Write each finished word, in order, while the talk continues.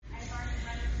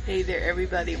Hey there,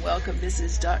 everybody, and welcome. This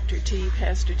is Dr. T,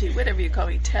 Pastor T, whatever you call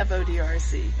me, Tavo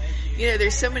DRC. You know,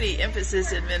 there's so many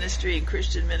emphasis in ministry and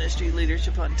Christian ministry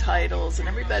leadership on titles, and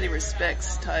everybody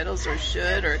respects titles, or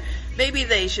should, or maybe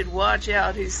they should watch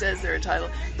out who says they're a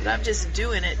title, but I'm just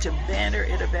doing it to banner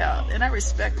it about. And I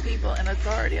respect people and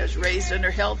authority. I was raised under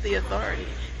healthy authority,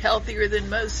 healthier than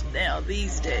most now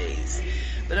these days.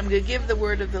 But I'm going to give the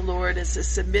word of the Lord as a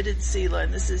submitted Selah,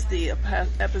 and this is the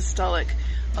apostolic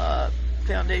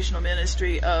foundational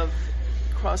ministry of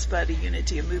cross-body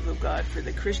unity, a move of God for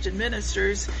the Christian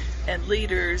ministers and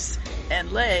leaders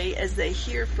and lay as they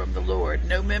hear from the Lord.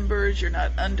 No members, you're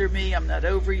not under me, I'm not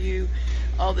over you,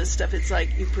 all this stuff. It's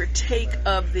like you partake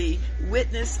of the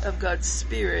witness of God's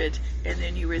Spirit, and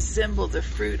then you resemble the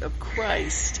fruit of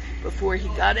Christ before he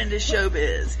got into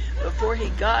showbiz, before he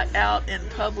got out in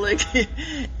public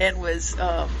and was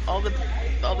all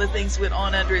the things went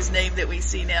on under his name that we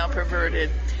see now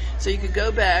perverted. So you can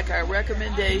go back, our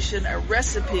recommendation, our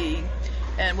recipe,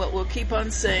 and what we'll keep on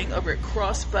saying over at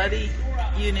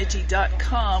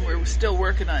crossbodyunity.com. We're still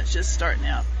working on it, it's just starting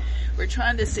out. We're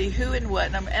trying to see who and what,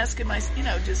 and I'm asking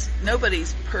just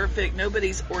nobody's perfect,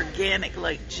 nobody's organic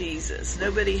like Jesus.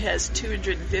 Nobody has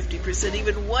 250%,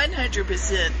 even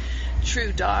 100%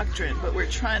 true doctrine, but we're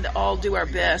trying to all do our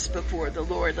best before the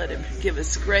Lord. Let him give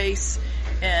us grace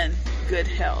and good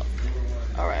health.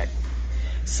 All right.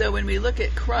 So when we look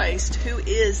at Christ, who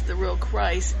is the real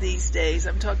Christ these days?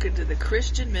 I'm talking to the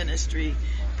Christian ministry,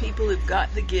 people who've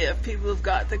got the gift, people who've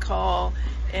got the call,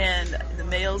 and the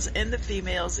males and the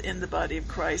females in the body of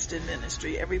Christ in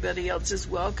ministry. Everybody else is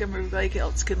welcome. Everybody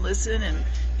else can listen, and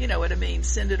you know what I mean,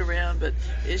 send it around, but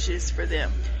issues for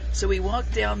them. So we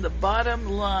walk down the bottom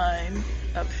line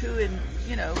of who and,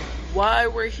 why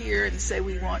we're here and say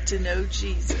we want to know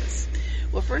Jesus.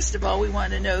 Well, first of all, we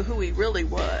want to know who he really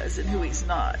was and who he's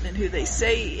not, and who they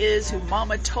say he is, who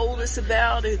Mama told us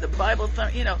about, who the Bible,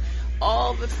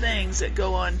 all the things that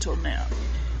go on till now.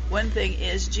 One thing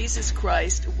is Jesus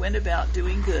Christ went about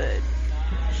doing good,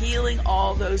 healing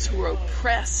all those who were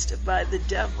oppressed by the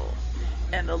devil,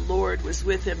 and the Lord was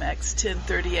with him, Acts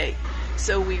 10:38.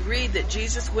 So we read that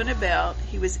Jesus went about,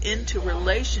 he was into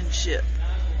relationship,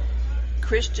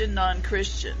 Christian,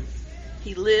 non-Christian.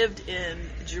 He lived in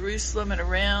Jerusalem and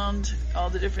around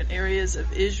all the different areas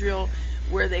of Israel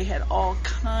where they had all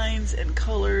kinds and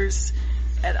colors.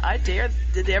 And did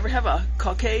they ever have a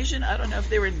Caucasian? I don't know if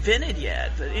they were invented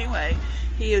yet, but anyway,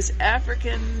 he was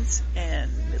Africans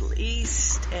and Middle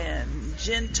East and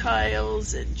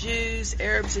Gentiles and Jews,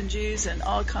 Arabs and Jews, and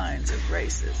all kinds of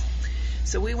races.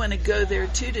 So we want to go there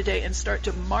too today and start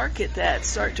to market that,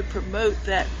 start to promote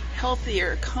that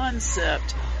healthier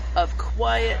concept of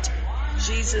quiet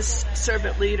Jesus,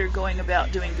 servant leader, going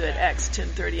about doing good, Acts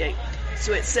 10:38.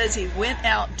 So it says he went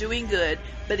out doing good,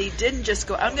 but he didn't just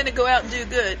go, I'm going to go out and do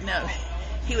good. No,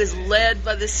 he was led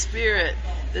by the Spirit.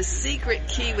 The secret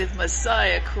key with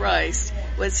Messiah Christ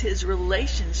was his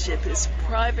relationship, his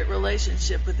private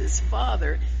relationship with his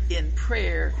Father in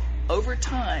prayer over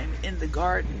time in the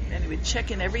garden. And he would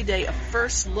check in every day, a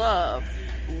first love,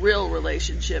 real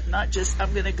relationship, not just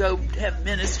I'm going to go have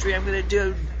ministry, I'm going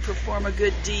to perform a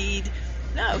good deed.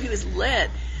 No, he was led.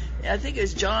 I think it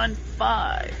was John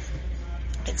 5.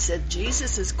 It said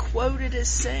Jesus is quoted as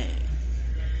saying,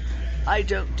 I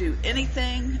don't do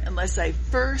anything unless I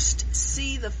first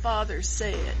see the Father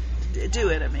say it. Do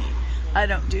it, I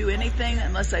don't do anything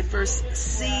unless I first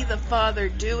see the Father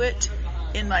do it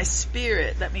in my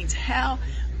spirit. That means how?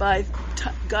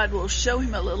 God will show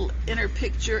him a little inner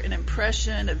picture, an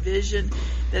impression, a vision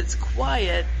that's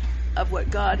quiet of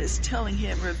what God is telling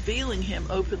him, revealing him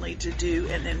openly to do,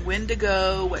 and then when to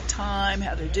go, what time,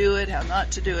 how to do it, how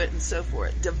not to do it, and so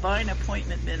forth. Divine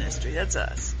appointment ministry, that's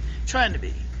us. Trying to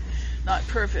be. Not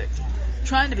perfect.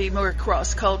 Trying to be more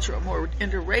cross-cultural, more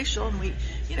interracial, and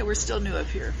we're still new up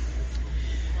here.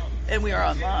 And we are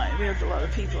online. We have a lot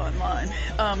of people online.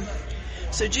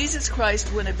 So Jesus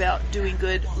Christ went about doing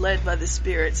good, led by the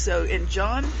Spirit. So in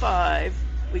John 5,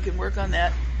 we can work on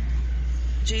that.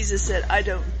 Jesus said, I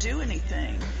don't do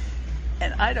anything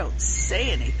and I don't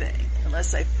say anything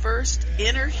unless I first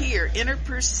inner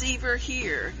perceiver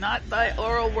here, not by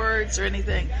oral words or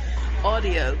anything,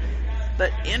 audio,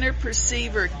 but inner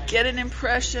perceiver, get an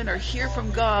impression or hear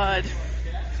from God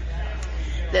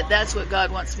that's what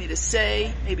God wants me to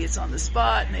say. Maybe it's on the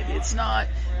spot, maybe it's not,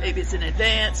 maybe it's in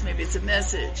advance, maybe it's a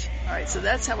message. All right, so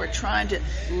that's how we're trying to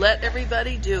let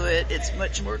everybody do it. It's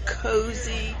much more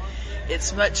cozy.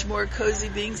 It's much more cozy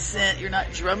being sent. You're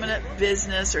not drumming up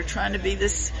business or trying to be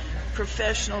this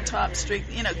professional, top strength.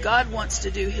 God wants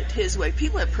to do his way.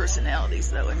 People have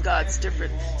personalities, though, and God's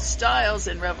different styles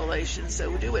in Revelation, so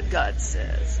we do what God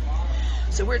says.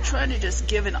 So we're trying to just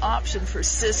give an option for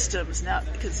systems now,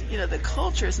 because, the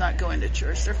culture is not going to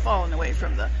church. They're falling away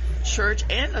from the church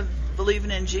and of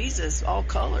believing in Jesus, all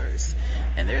colors.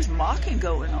 And there's mocking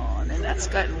going on, and that's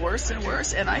gotten worse and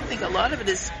worse. And I think a lot of it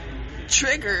is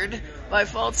triggered by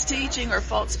false teaching or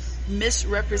false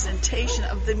misrepresentation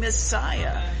of the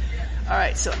Messiah. All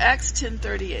right, so Acts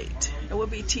 10:38, and we'll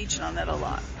be teaching on that a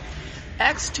lot.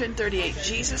 Acts 10:38,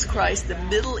 Jesus Christ, the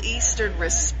Middle Eastern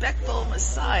respectful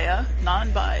Messiah,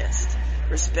 non-biased,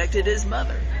 respected his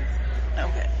mother.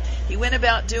 Okay. He went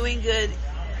about doing good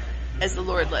as the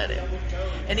Lord led him.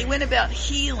 And he went about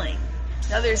healing.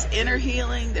 Now there's inner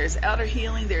healing, there's outer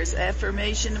healing, there's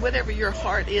affirmation, whatever your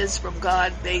heart is from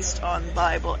God based on the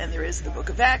Bible, and there is the book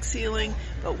of Acts healing,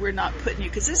 but we're not putting you,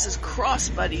 because this is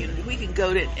cross-body unity. We can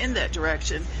go in that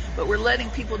direction, but we're letting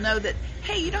people know that,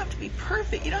 hey, you don't have to be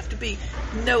perfect, you don't have to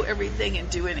know everything and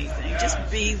do anything, just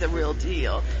be the real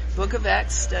deal. Book of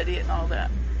Acts, study it and all that.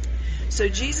 So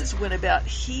Jesus went about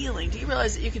healing. Do you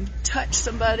realize that you can touch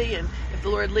somebody, and if the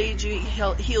Lord leads you, he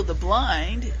healed the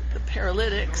blind, the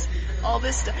paralytics, all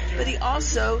this stuff. But he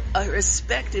also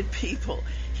respected people.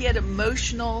 He had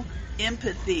emotional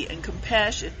empathy and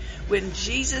compassion. When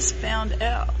Jesus found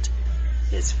out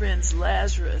his friend's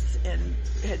Lazarus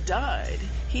had died,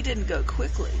 he didn't go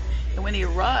quickly. And when he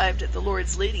arrived at the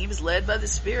Lord's leading, he was led by the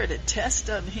Spirit. It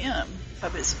tested on him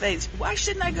of his faith. Why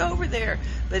shouldn't I go over there?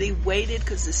 But he waited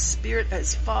because the Spirit,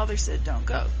 his Father said, don't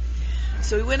go.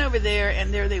 So he went over there,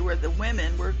 and there they were. The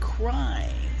women were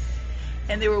crying,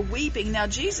 and they were weeping. Now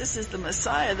Jesus is the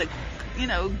Messiah,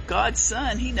 God's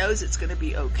Son. He knows it's going to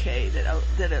be okay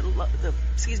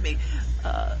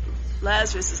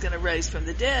Lazarus is going to rise from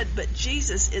the dead, but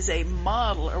Jesus is a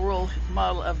role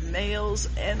model of males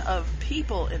and of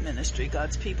people in ministry,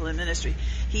 God's people in ministry.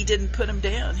 He didn't put them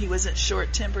down. He wasn't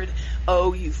short-tempered.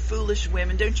 Oh, you foolish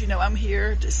women, don't you know I'm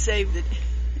here to save the...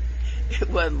 It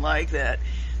wasn't like that.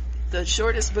 The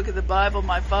shortest book of the Bible,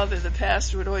 my father, the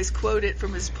pastor, would always quote it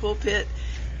from his pulpit.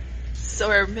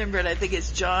 So I remember it. I think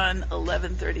it's John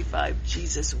 11:35.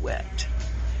 Jesus wept.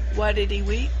 Why did he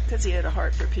weep? Because he had a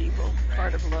heart for people,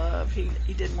 heart of love. He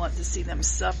didn't want to see them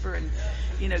suffer and,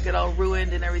 get all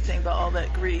ruined and everything by all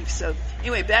that grief. So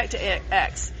anyway, back to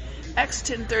Acts. Acts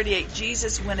 10:38,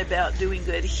 Jesus went about doing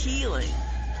good, healing,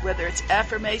 whether it's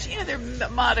affirmation. There are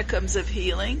modicums of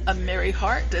healing. A merry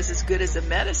heart does as good as a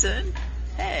medicine.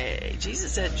 Hey,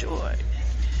 Jesus had joy.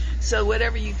 So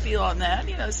whatever you feel on that,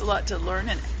 it's a lot to learn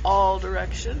in all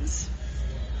directions.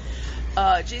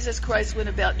 Jesus Christ went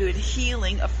about doing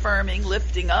healing, affirming,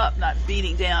 lifting up, not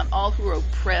beating down all who are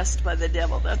oppressed by the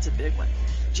devil. That's a big one.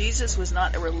 Jesus was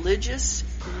not a religious,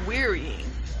 wearying,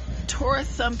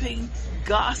 Torah-thumping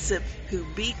gossip who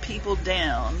beat people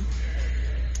down,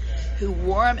 who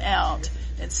wore them out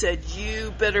and said,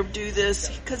 you better do this,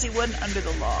 because he wasn't under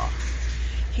the law.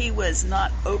 He was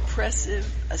not oppressive,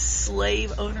 a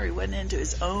slave owner. He wasn't into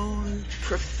his own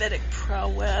prophetic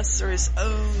prowess or his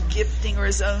own gifting or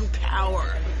his own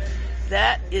power.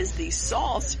 That is the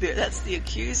Saul spirit. That's the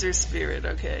accuser spirit,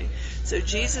 okay? So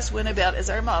Jesus went about, as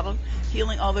our model,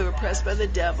 healing all who were oppressed by the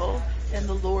devil, and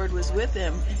the Lord was with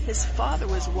him. His Father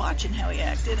was watching how he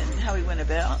acted and how he went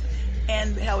about,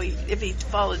 and if he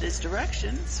followed his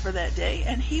directions for that day,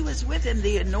 and he was with him.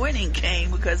 The anointing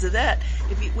came because of that.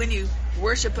 When you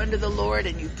worship under the Lord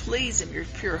and you please him, you're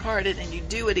pure-hearted, and you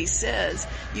do what he says,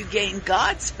 you gain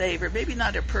God's favor, maybe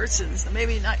not a person's,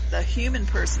 maybe not the human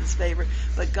person's favor,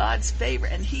 but God's favor,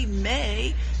 and he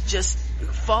may just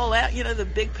fall out. The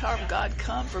big power of God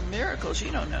come for miracles.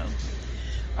 You don't know.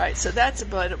 All right, so that's the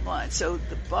bottom line. So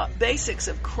the basics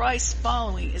of Christ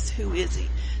following is, who is he?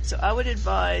 So I would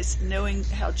advise knowing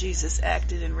how Jesus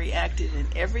acted and reacted in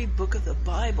every book of the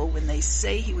Bible when they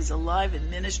say he was alive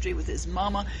in ministry with his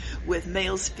mama, with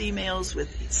males, females,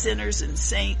 with sinners and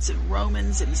saints and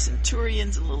Romans and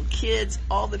centurions and little kids,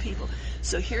 all the people.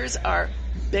 So here's our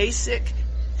basic,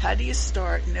 how do you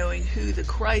start knowing who the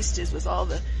Christ is with all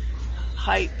the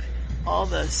hype, all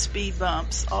the speed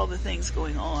bumps, all the things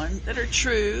going on that are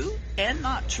true and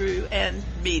not true, and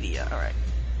media. All right.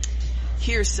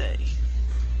 Hearsay.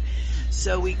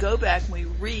 So we go back and we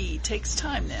read. Takes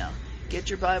time now.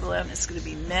 Get your Bible out, and it's going to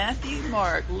be Matthew,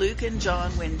 Mark, Luke, and John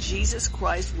when Jesus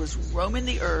Christ was roaming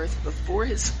the earth before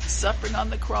his suffering on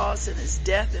the cross and his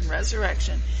death and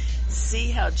resurrection.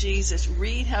 Read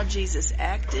how Jesus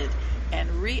acted and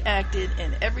reacted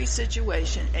in every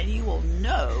situation, and you will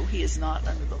know he is not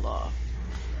under the law.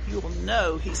 You will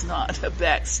know he's not a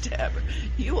backstabber.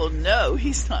 You will know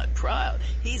he's not proud.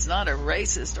 He's not a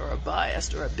racist or a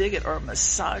biased or a bigot or a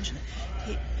misogynist.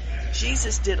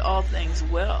 Jesus did all things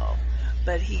well,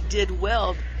 but he did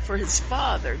well for his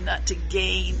Father, not to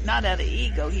gain, not out of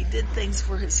ego. He did things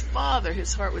for his Father.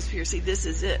 His heart was pure. See, this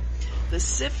is it. The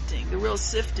sifting, the real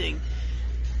sifting,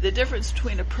 the difference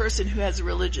between a person who has a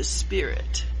religious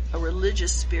spirit, I'm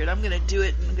going to do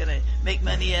it and I'm going to make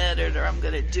money at it, or I'm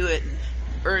going to do it and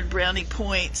earn brownie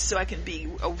points so I can be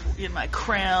in my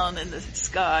crown in the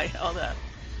sky, all that.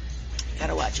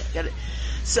 Gotta watch it.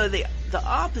 So the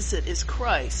opposite is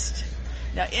Christ.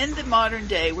 Now, in the modern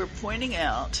day, we're pointing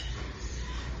out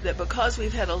that because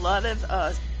we've had a lot of,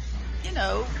 a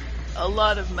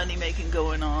lot of money making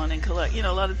going on and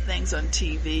a lot of things on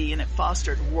TV, and it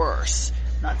fostered worse.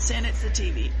 Not saying it's the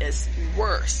TV, it's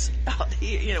worse out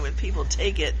here, when people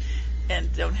take it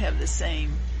and don't have the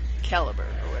same caliber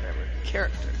or whatever,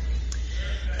 character.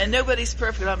 And nobody's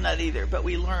perfect, I'm not either, but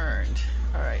we learned.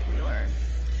 All right, we learned.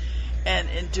 And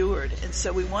endured. And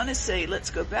so we want to say,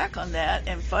 let's go back on that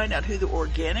and find out who the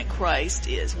organic Christ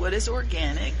is. What is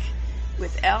organic?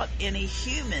 Without any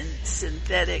human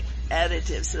synthetic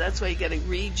additives. So that's why you got to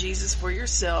read Jesus for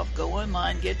yourself. Go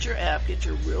online, get your app, get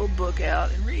your real book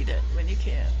out, and read it when you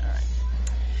can. All right.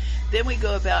 Then we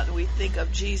go about and we think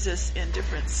of Jesus in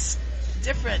different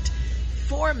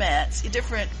formats,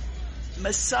 different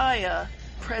Messiah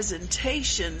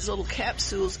presentations, little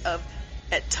capsules of,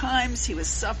 at times he was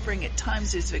suffering, at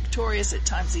times he was victorious, at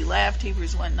times he laughed,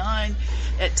 Hebrews 1:9,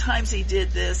 at times he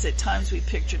did this, at times we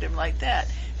pictured him like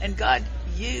that. And God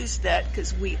used that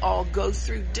because we all go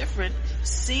through different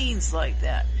scenes like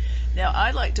that. Now,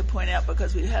 I'd like to point out,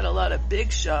 because we've had a lot of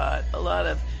big shot, a lot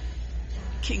of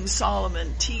King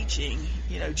Solomon teaching,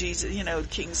 Jesus,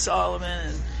 King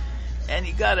Solomon, and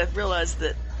you got to realize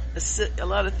that a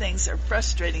lot of things are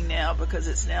frustrating now, because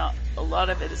it's now, a lot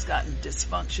of it has gotten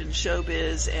dysfunction,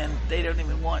 showbiz, and they don't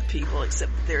even want people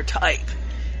except their type.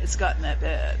 It's gotten that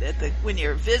bad. When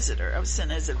you're a visitor, I was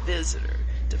sent as a visitor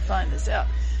to find this out.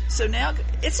 So now,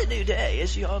 it's a new day,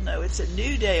 as you all know. It's a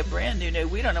new day, a brand new day.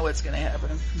 We don't know what's going to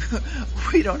happen.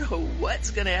 We don't know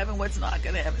what's going to happen, what's not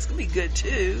going to happen. It's going to be good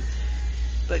too.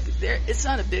 But it's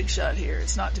not a big shot here.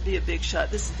 It's not to be a big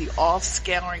shot. This is the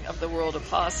off-scouring of the world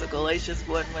apostle, Galatians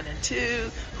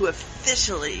 1:1-2, who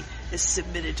officially is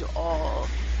submitted to all.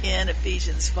 In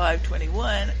Ephesians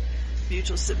 5:21,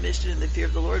 mutual submission in the fear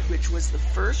of the Lord, which was the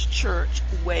first church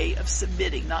way of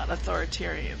submitting, not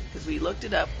authoritarian. Because we looked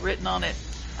it up, written on it.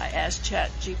 I asked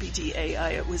ChatGPT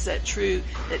AI, was that true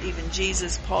that even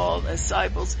Jesus, Paul,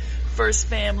 disciples, first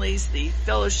families, the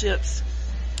fellowships,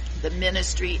 the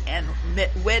ministry, and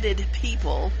wedded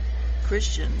people,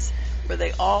 Christians, were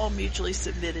they all mutually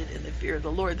submitted in the fear of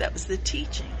the Lord? That was the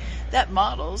teaching. That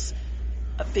models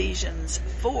Ephesians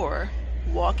 4,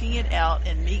 walking it out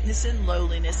in meekness and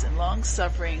lowliness and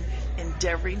long-suffering,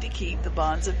 endeavoring to keep the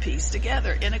bonds of peace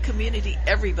together in a community,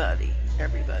 everybody,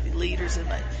 leaders and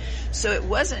men. So it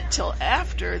wasn't until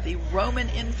after the Roman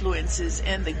influences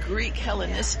and the Greek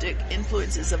Hellenistic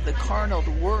influences of the carnal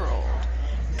world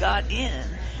got in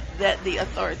that the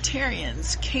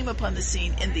authoritarians came upon the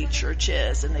scene in the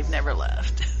churches, and they've never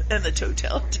left, and the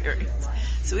totalitarians.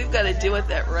 So we've got to deal with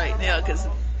that right now, because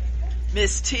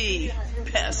Miss T,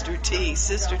 Pastor T,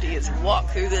 Sister T has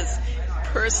walked through this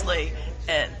personally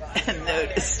and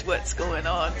noticed what's going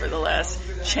on for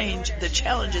the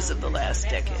challenges of the last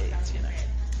decades,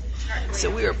 So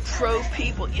we are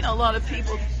pro-people. A lot of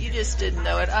people, you just didn't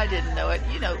know it. I didn't know it.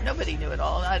 Nobody knew it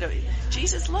all.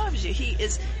 Jesus loves you. He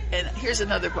is, and here's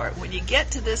another part. When you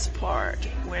get to this part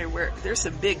where there's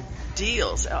some big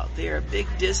deals out there, big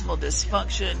dismal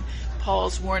dysfunction,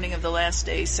 Paul's warning of the last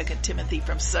days, 2 Timothy,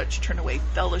 from such turn away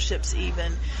fellowships,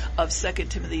 even of 2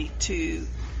 Timothy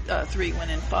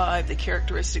 3:1-5, the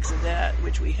characteristics of that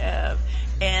which we have,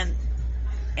 and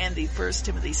the 1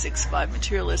 Timothy 6:5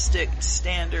 materialistic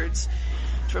standards,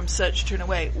 from such turn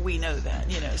away. We know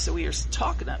that, so we are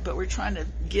talking that, but we're trying to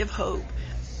give hope.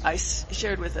 I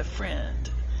shared with a friend,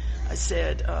 I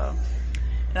said, and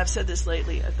I've said this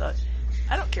lately, I thought,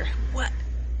 I don't care what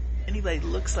anybody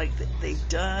looks like that they've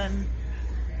done,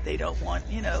 they don't want,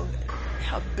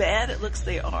 how bad it looks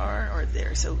they are, or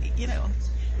they're, so,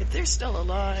 if they're still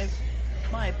alive,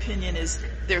 my opinion is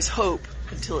there's hope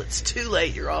until it's too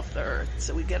late, you're off the earth.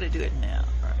 So we got to do it now.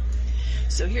 Right.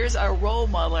 So here's our role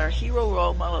model, our hero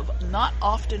role model of not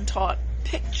often taught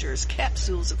pictures,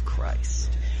 capsules of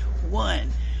Christ.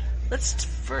 1, let's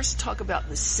first talk about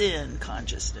the sin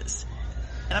consciousness.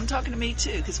 And I'm talking to me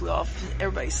too, because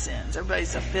everybody sins.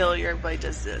 Everybody's a failure. Everybody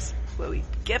does this. Well, we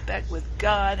get back with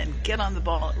God and get on the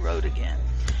road again.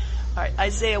 All right,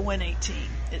 Isaiah 1:18.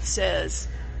 It says,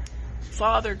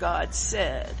 Father God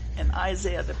said, and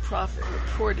Isaiah the prophet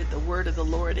reported the word of the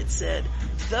Lord. It said,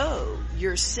 though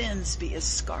your sins be as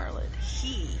scarlet,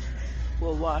 he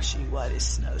will wash you white as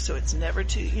snow. So it's never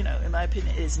too, in my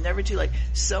opinion, it is never too late.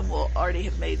 Some will already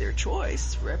have made their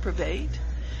choice, reprobate.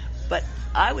 But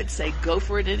I would say go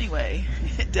for it anyway.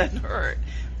 It doesn't hurt.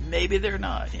 Maybe they're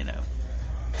not,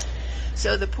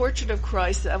 So the portrait of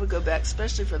Christ, I would go back,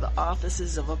 especially for the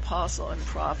offices of apostle and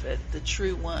prophet, the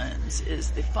true ones, is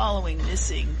the following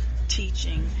missing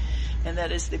teaching, and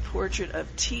that is the portrait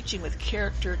of teaching with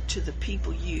character to the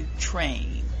people you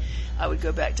train. I would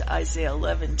go back to Isaiah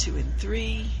 11:2 and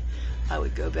 3. I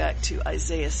would go back to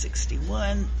Isaiah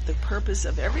 61, the purpose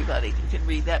of everybody. You can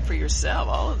read that for yourself,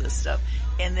 all of this stuff.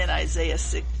 And then Isaiah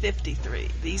 53.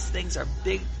 These things are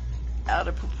big, out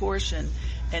of proportion,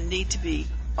 and need to be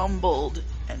humbled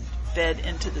and fed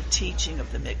into the teaching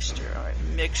of the mixture. All right,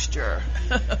 mixture.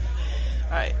 All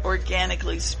right,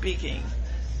 organically speaking.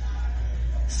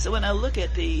 So when I look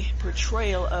at the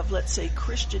portrayal of, let's say,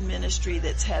 Christian ministry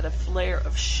that's had a flare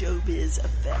of showbiz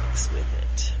effects with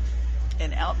it,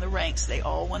 and out in the ranks, they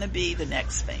all want to be the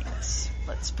next famous.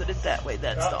 Let's put it that way.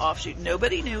 That's the offshoot.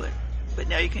 Nobody knew it, but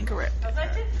now you can correct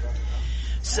it.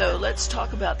 So let's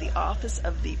talk about the office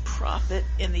of the prophet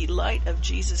in the light of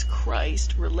Jesus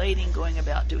Christ, relating, going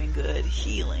about doing good,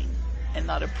 healing, and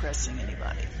not oppressing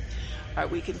anybody. All right,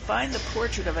 we can find the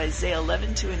portrait of Isaiah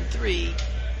 11:2 and 3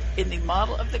 in the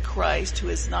model of the Christ, who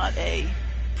is not a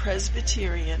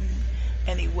Presbyterian,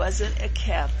 and he wasn't a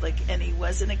Catholic, and he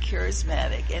wasn't a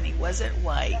Charismatic, and he wasn't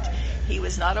white. He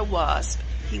was not a WASP.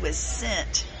 He was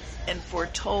sent and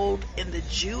foretold in the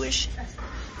Jewish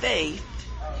faith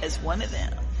as one of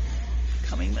them,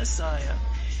 coming Messiah.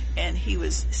 And he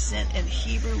was sent in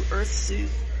Hebrew earth suit,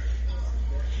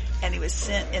 and he was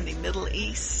sent in the Middle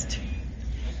East.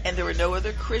 And there were no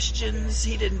other Christians.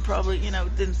 He didn't probably,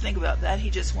 didn't think about that. He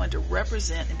just wanted to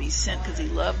represent and be sent because he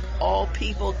loved all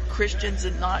people, Christians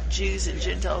and not Jews and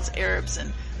Gentiles, Arabs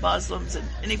and Muslims and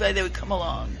anybody that would come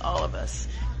along, all of us,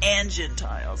 and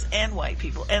Gentiles and white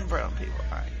people and brown people.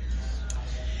 All right.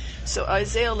 So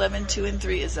Isaiah 11:2 and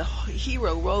 3 is a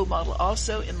hero role model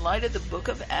also in light of the book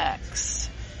of Acts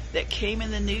that came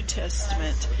in the New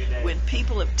Testament, when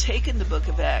people have taken the book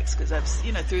of Acts, because I've,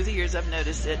 through the years I've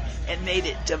noticed it, and made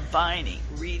it divining,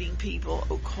 reading people,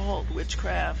 occult,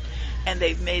 witchcraft, and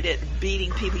they've made it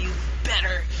beating people.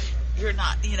 You're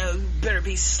not, better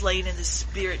be slain in the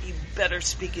spirit, you better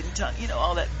speak in tongue,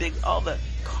 all the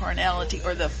carnality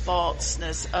or the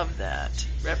falseness of that,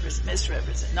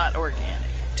 misrepresent, not organic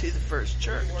to the first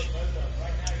church.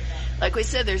 Like we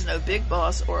said, there's no big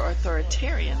boss or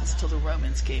authoritarians till the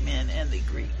Romans came in and the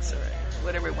Greeks or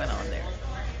whatever went on there.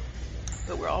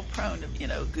 But we're all prone to,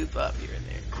 goof up here and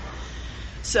there.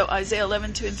 So Isaiah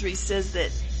 11:2 and 3 says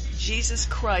that Jesus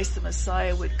Christ, the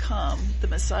Messiah would come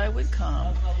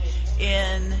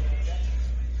in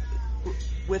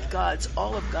with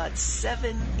all of God's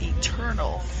 7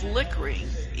 eternal, flickering,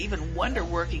 even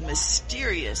wonder-working,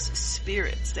 mysterious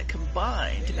spirits that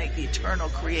combine to make the eternal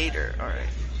creator. All right.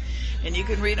 And you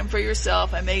can read them for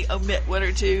yourself. I may omit one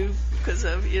or two because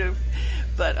of,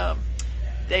 but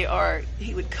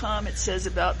he would come, it says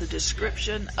about the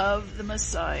description of the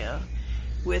Messiah,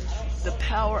 with the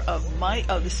power of might,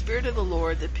 the Spirit of the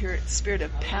Lord, the Spirit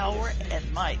of power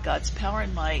and might, God's power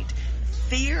and might,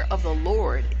 fear of the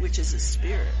Lord, which is a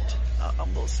spirit, a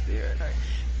humble spirit, right?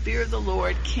 Fear of the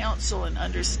Lord, counsel and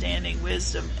understanding,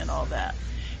 wisdom, and all that.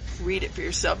 Read it for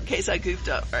yourself in case I goofed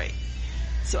up, right?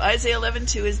 So Isaiah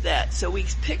 11:2 is that. So we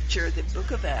picture the book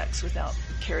of Acts without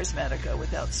charismatica,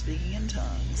 without speaking in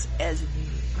tongues, as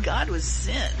God was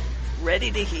sent,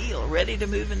 ready to heal, ready to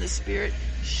move in the Spirit,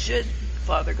 should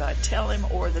Father God tell him,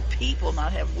 or the people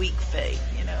not have weak faith,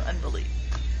 unbelief.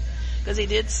 Because he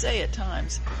did say at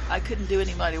times, I couldn't do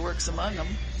any mighty works among them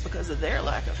because of their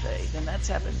lack of faith. And that's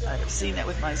happened. I've seen that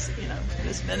with my,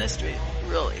 this ministry,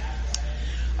 really.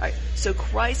 All right, so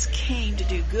Christ came to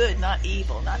do good, not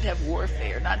evil, not to have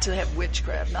warfare, not to have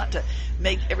witchcraft, not to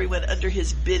make everyone under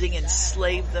his bidding,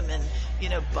 enslave them, and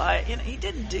he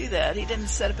didn't do that. He didn't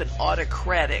set up an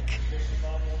autocratic,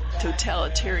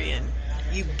 totalitarian,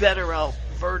 you better, I'll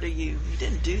murder you. He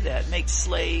didn't do that. Make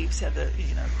slaves, have the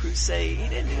crusade. He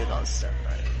didn't do all this stuff,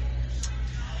 right?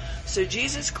 So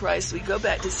Jesus Christ, we go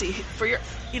back to see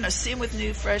see him with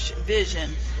new, fresh vision.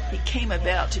 He came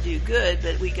about to do good,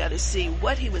 but we got to see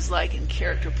what he was like in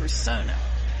character persona.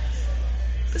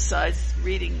 Besides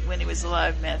reading when he was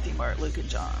alive, Matthew, Mark, Luke, and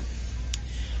John.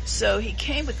 So he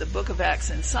came with the book of Acts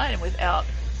inside him without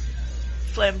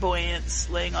flamboyance,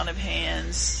 laying on of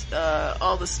hands,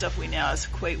 all the stuff we now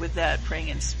equate with that, praying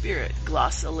in spirit,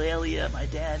 glossolalia, my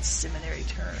dad's seminary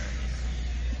term.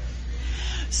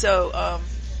 So,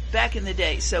 back in the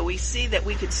day, so we see that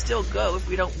we could still go if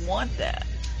we don't want that,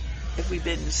 if we've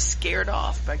been scared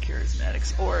off by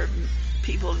charismatics or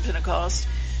people in Pentecost,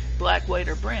 black, white,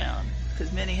 or brown,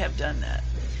 because many have done that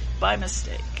by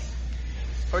mistake,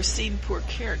 or seen poor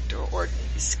character, or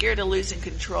scared of losing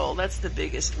control. That's the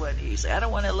biggest one. You say, I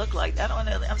don't want to look like that.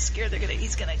 I'm scared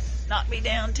he's going to knock me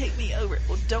down, take me over.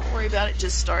 Well, don't worry about it.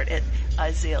 Just start at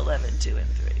Isaiah 11:2 and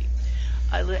 3.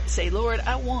 I say, Lord,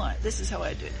 this is how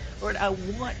I do it. Lord, I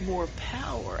want more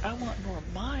power. I want more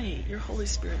might. Your Holy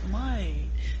Spirit might.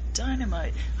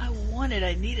 Dynamite. I want it.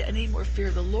 I need it. I need more fear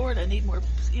of the Lord. I need more,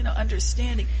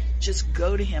 understanding. Just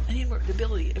go to Him. I need more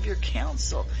ability of your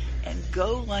counsel, and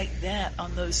go like that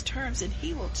on those terms, and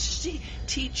He will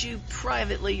teach you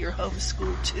privately, your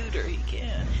homeschool tutor. He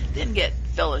can. Then get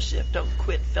fellowship. Don't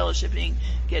quit fellowshipping,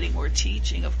 getting more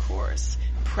teaching, of course.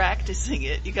 Practicing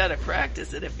it. You got to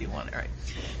practice it if you want it. All right.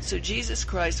 So Jesus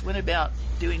Christ went about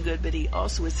doing good, but He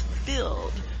also was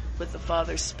filled with the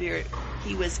Father's Spirit.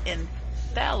 He was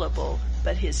infallible,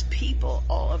 but His people,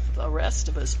 all of the rest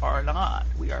of us, are not.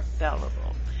 We are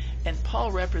fallible. And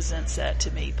Paul represents that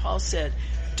to me. Paul said,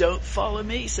 don't follow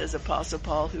me, says Apostle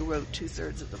Paul, who wrote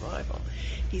 2/3 of the Bible.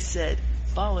 He said,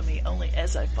 follow me only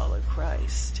as I follow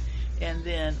Christ. And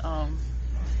then,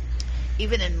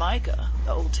 even in Micah,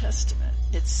 the Old Testament,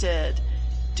 it said,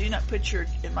 in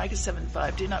Micah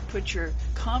 7:5, do not put your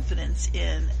confidence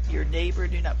in your neighbor,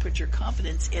 do not put your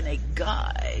confidence in a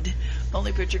guide,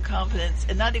 only put your confidence,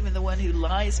 and not even the one who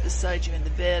lies beside you in the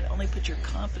bed, only put your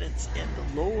confidence in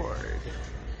the Lord.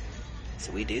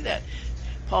 So we do that.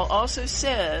 Paul also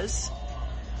says,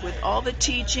 with all the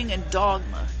teaching and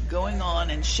dogma going on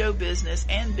in show business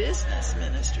and business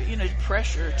ministry,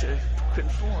 pressure to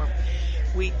conform,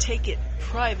 we take it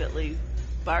privately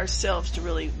by ourselves to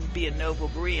really be a noble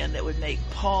Berean that would make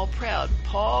Paul proud.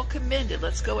 Paul commended,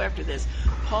 let's go after this.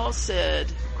 Paul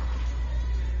said,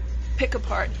 pick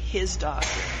apart his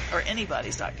doctrine, or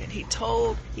anybody's doctrine. He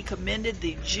commended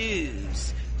the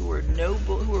Jews who were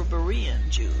noble, who were Berean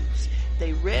Jews.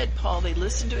 They read Paul, they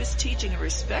listened to his teaching and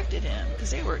respected him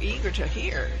because they were eager to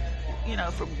hear,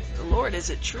 from the Lord, is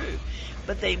it true?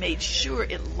 But they made sure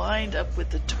it lined up with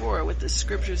the Torah, with the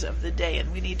scriptures of the day,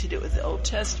 and we need to do it with the Old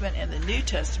Testament and the New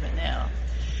Testament now.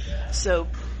 So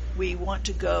we want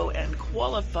to go and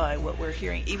qualify what we're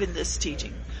hearing, even this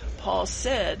teaching. Paul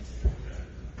said,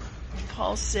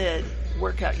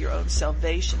 work out your own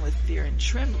salvation with fear and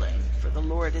trembling, for the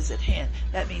Lord is at hand.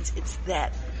 That means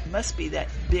must be that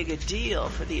big a deal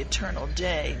for the eternal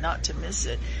day, not to miss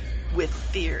it, with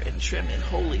fear and trembling,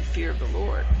 holy fear of the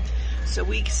Lord. So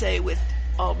we say, with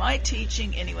all my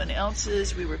teaching, anyone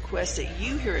else's, we request that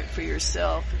you hear it for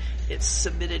yourself. It's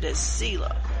submitted as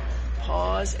Selah.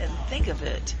 Pause and think of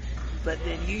it, but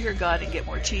then you hear God and get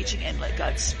more teaching and let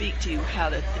God speak to you how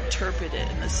to interpret it.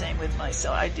 And the same with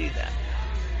myself. I do that.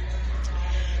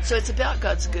 So it's about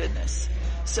God's goodness.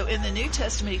 So in the New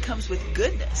Testament, He comes with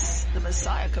goodness. The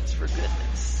Messiah comes for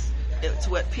goodness. It's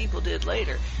what people did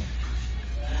later.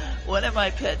 One of my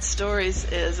pet stories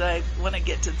is, I want to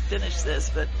get to finish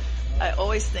this, but I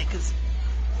always think, because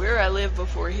where I lived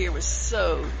before here was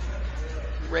so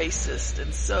racist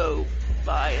and so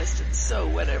biased and so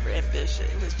ambitious.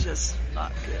 It was just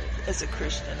not good as a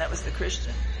Christian. That was the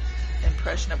Christian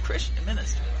impression of Christian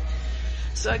ministry.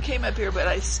 So I came up here, but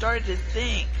I started to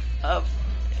think of,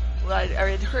 I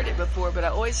had heard it before, but I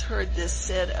always heard this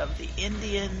said of the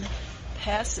Indian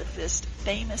pacifist,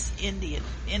 famous Indian,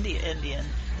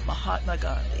 Mahatma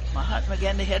Gandhi. Mahatma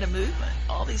Gandhi had a movement.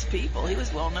 All these people, he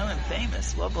was well known and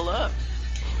famous, well beloved.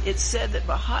 It's said that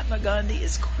Mahatma Gandhi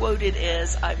is quoted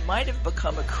as, I might have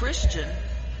become a Christian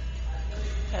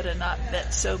had I not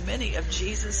met so many of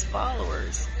Jesus'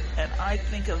 followers. And I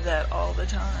think of that all the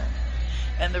time.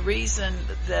 And the reason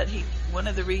that one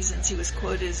of the reasons he was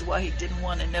quoted is why he didn't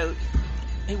want to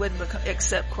he wouldn't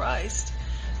accept Christ,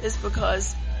 is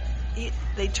because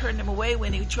they turned him away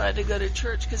when he tried to go to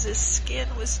church because his skin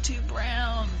was too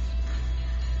brown.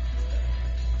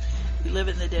 We live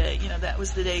in the day, that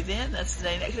was the day then, that's the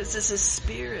day next, because this is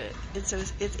spirit. It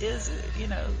is,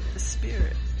 the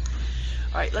spirit.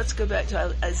 All right, let's go back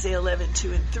to Isaiah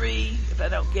 11:2 and 3. If I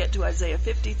don't get to Isaiah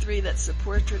 53, that's the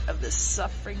portrait of the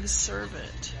suffering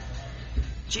servant.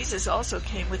 Jesus also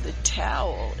came with a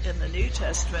towel in the New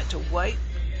Testament to wipe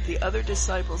the other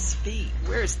disciples' feet.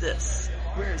 Where's this?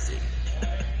 Where is he?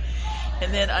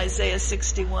 And then Isaiah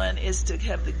 61 is to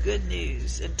have the good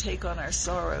news and take on our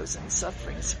sorrows and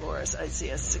sufferings for us.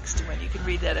 Isaiah 61. You can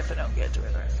read that if I don't get to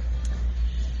it. Right?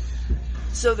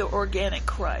 So the organic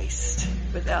Christ,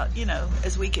 without,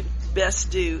 as we can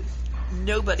best do,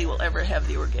 nobody will ever have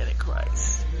the organic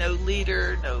Christ. No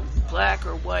leader, no black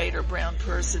or white or brown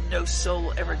person, no soul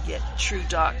will ever get true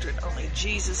doctrine. Only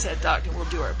Jesus had doctrine. We'll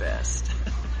do our best.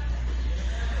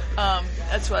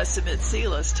 That's why I submit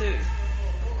Silas too.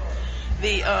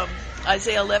 The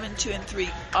Isaiah 11, 2 and 3,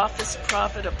 office,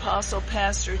 prophet, apostle,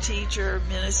 pastor, teacher,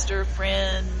 minister,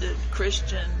 friend,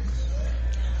 Christian.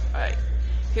 All right.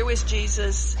 Here was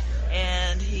Jesus,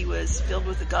 and he was filled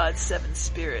with the God's 7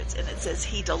 spirits. And it says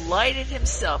he delighted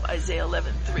himself, Isaiah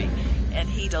 11:3, and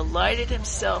he delighted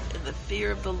himself in the fear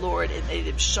of the Lord and made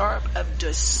him sharp of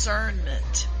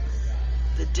discernment,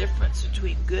 the difference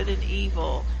between good and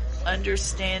evil,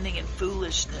 understanding and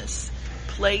foolishness,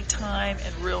 playtime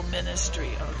and real ministry.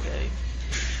 Okay,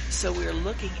 so we're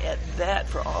looking at that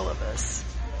for all of us,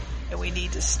 and we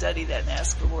need to study that and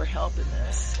ask for more help in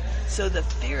this. So the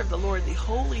fear of the Lord, the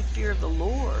holy fear of the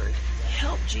Lord,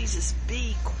 helped Jesus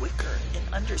be quicker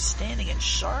in understanding and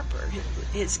sharper.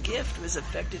 His gift was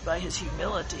affected by his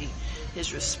humility,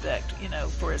 his respect,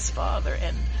 for his Father,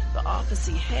 and the office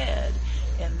he had,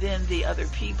 and then the other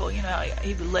people,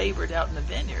 he labored out in the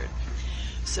vineyard.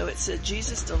 So it said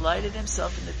Jesus delighted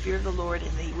himself in the fear of the Lord,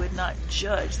 and he would not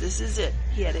judge. This is it.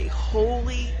 He had a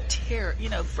holy terror,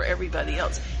 for everybody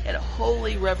else. He had a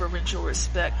holy reverential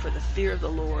respect for the fear of the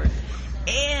Lord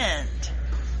and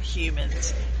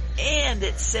humans. And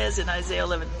it says in Isaiah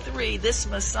 11:3, this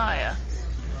Messiah,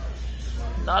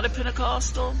 not a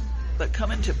Pentecostal, but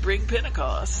coming to bring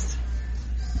Pentecost.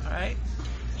 All right.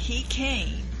 He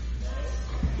came,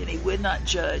 and he would not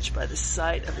judge by the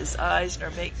sight of his eyes nor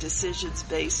make decisions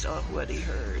based on what he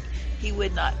heard. He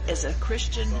would not, as a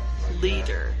Christian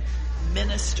leader,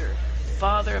 minister,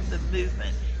 father of the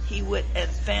movement, and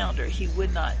founder, he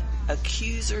would not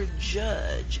accuse or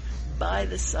judge by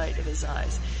the sight of his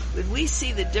eyes. When we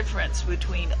see the difference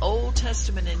between Old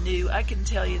Testament and New, I can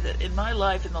tell you that in my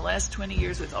life in the last 20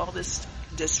 years with all this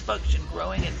dysfunction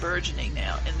growing and burgeoning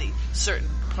now in the certain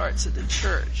parts of the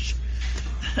church,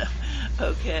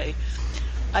 okay,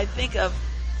 I think of,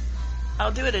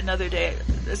 I'll do it another day.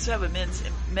 Let's have a men's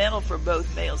mantle for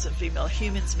both males and female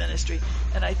humans ministry.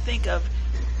 And I think of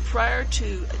prior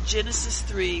to Genesis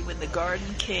 3, when the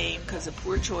garden came because of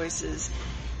poor choices,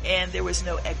 and there was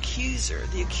no accuser.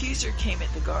 The accuser came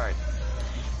at the garden.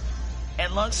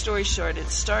 And long story short, it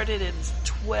started in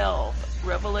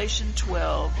Revelation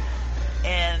 12,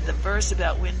 and the verse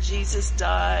about when Jesus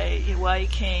died, why he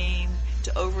came,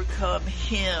 to overcome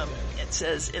him. It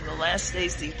says in the last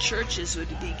days the churches would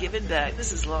be given back.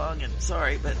 This is long and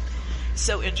sorry, but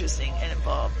so interesting and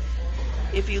involved.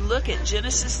 If you look at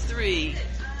Genesis 3,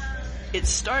 it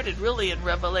started really in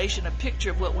Revelation. A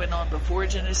picture of what went on before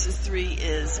Genesis 3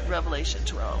 is Revelation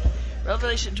 12.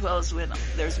 Revelation 12 is when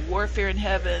there's warfare in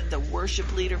heaven. The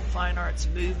worship leader, fine arts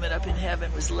movement up in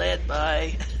heaven was led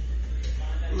by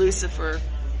Lucifer,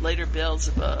 later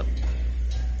Beelzebub.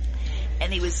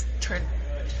 And he was turned,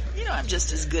 I'm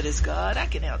just as good as God. I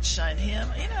can outshine him.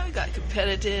 He got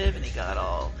competitive and he got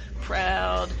all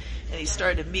proud and he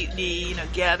started to mutiny,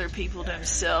 gather people to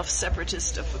himself,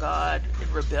 separatist of God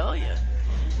in rebellion.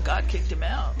 God kicked him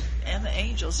out and the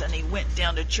angels, and he went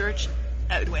down to church.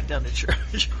 I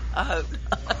hope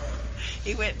not.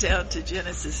 He went down to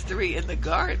Genesis 3 in the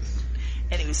garden,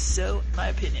 and he was so, in my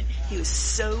opinion, he was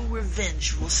so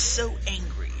revengeful, so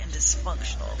angry and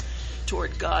dysfunctional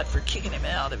toward God for kicking him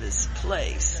out of his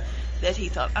place, that he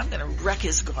thought, I'm going to wreck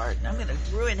his garden. I'm going to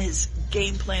ruin his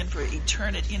game plan for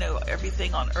eternity,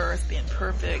 everything on earth being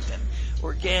perfect and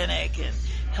organic and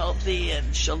healthy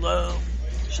and shalom.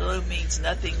 Shalom means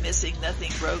nothing missing,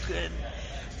 nothing broken,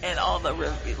 and all the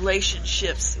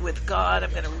relationships with God.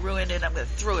 I'm going to ruin it. I'm going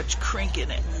to throw a crink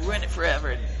in it and ruin it forever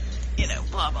and,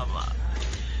 blah, blah, blah.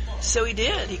 So he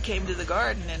did. He came to the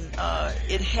garden, and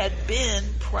it had been,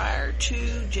 prior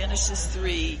to Genesis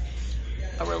 3,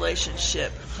 a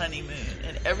relationship honeymoon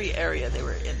in every area. They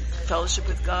were in fellowship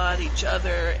with God, each other,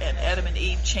 and Adam and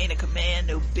Eve, chain of command,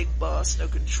 no big boss, no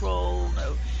control,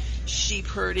 no sheep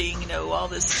herding, all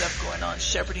this stuff going on,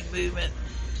 shepherding movement,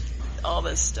 all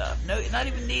this stuff. No, not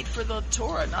even need for the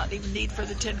Torah, not even need for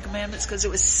the 10 Commandments, because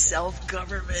it was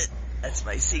self-government. That's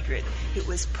my secret. It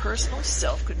was personal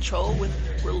self-control with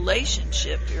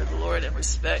relationship, fear of the Lord, and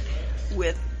respect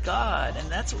with God. And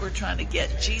that's what we're trying to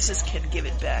get. Jesus can give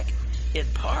it back in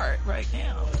part right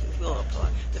now. We'll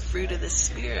apply the fruit of the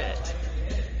Spirit.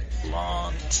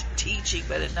 Long teaching,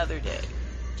 but another day.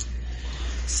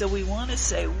 So we want to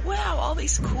say, wow, all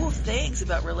these cool things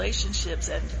about relationships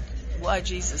and why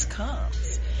Jesus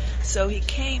comes. So he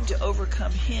came to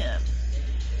overcome him.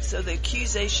 So the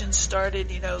accusation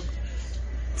started,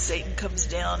 Satan comes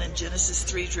down in Genesis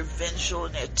 3, is revengeful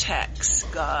and attacks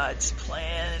God's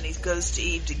plan, and he goes to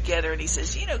Eve together and he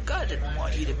says, God didn't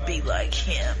want you to be like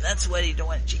him. That's why he didn't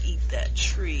want you to eat that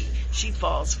tree. She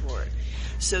falls for it.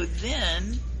 So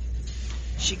then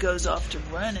she goes off to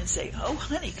run and say, oh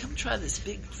honey, come try this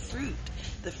big fruit.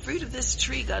 The fruit of this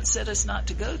tree God said us not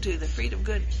to go to, the fruit of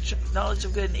good, knowledge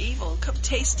of good and evil. Come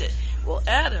taste it. Well,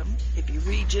 Adam, if you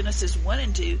read Genesis 1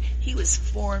 and 2, he was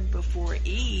formed before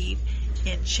Eve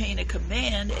in chain of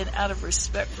command, and out of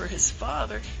respect for his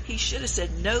father, he should have said,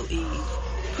 no, Eve,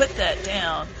 put that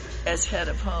down as head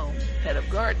of home, head of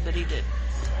garden, but he didn't.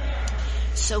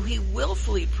 So he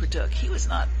willfully partook. He was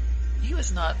not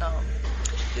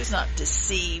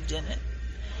deceived in it.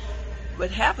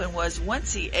 What happened was,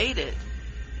 once he ate it,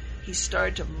 he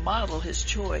started to model his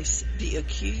choice, the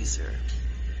accuser.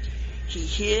 He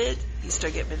hid, he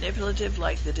started getting manipulative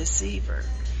like the deceiver.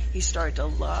 He started to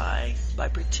lie by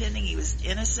pretending he was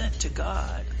innocent to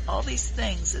God. All these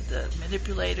things that the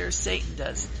manipulator, Satan,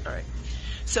 does. All right.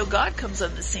 So God comes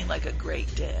on the scene like a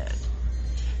great dad.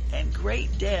 And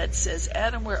great dad says,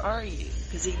 Adam, where are you?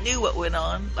 Because he knew what went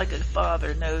on, like a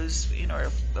father knows,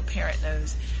 or a parent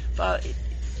knows. Father,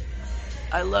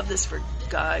 I love this for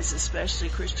guys, especially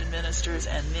Christian ministers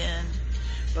and men,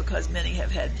 because many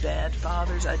have had bad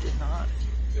fathers. I did not.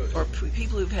 Or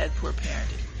people who've had poor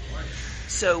parenting.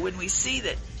 So when we see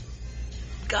that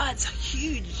God's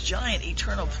huge, giant,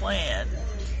 eternal plan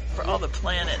for all the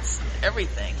planets,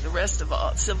 everything, the rest of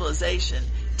all civilization,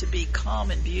 to be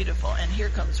calm and beautiful, and here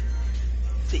comes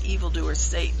the evildoer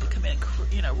Satan to come in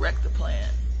and, wreck the plan.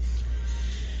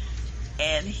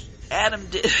 And Adam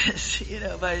did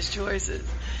it, by his choices.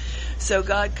 So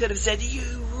God could have said, you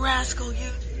rascal, you,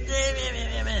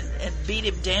 and beat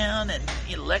him down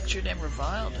and lectured him,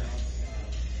 reviled him.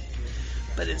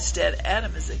 But instead,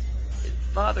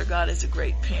 Father God is a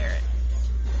great parent.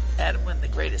 Adam wasn't the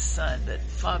greatest son, but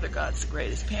Father God's the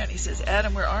greatest parent. He says,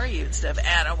 Adam, where are you? Instead of,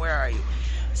 Adam, where are you?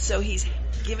 So he's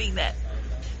giving that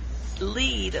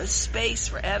lead, a space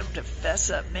for Adam to fess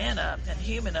up, man up, and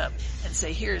human up, and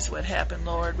say, here's what happened,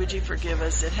 Lord. Would you forgive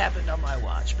us? It happened on my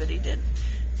watch, but he didn't.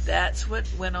 That's what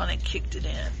went on and kicked it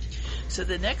in. So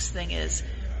the next thing is,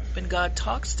 when God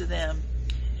talks to them,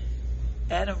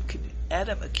 Adam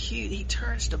accused, he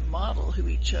turns to model who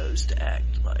he chose to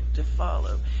act like, to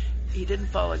follow. He didn't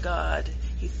follow God,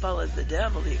 he followed the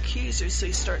devil, the accuser, so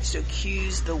he starts to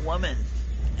accuse the woman,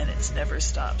 and it's never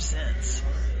stopped since.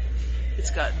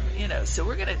 It's gotten, so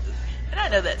we're gonna, and I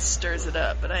know that stirs it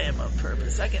up, but I am on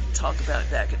purpose. I can talk about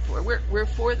it back and forth. We're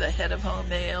for the head of home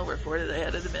male, we're for the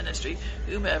head of the ministry,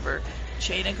 whomever.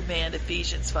 Chain of command,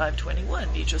 Ephesians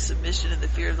 5:21, mutual submission in the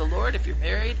fear of the Lord. If you're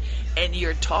married and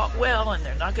you're taught well and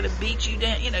they're not going to beat you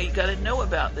down, you got to know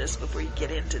about this before you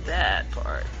get into that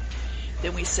part.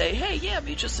 Then we say, hey,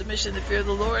 mutual submission in the fear of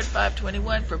the Lord,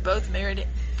 5:21 for both married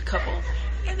couple.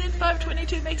 And then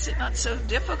 5:22 makes it not so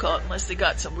difficult unless they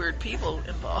got some weird people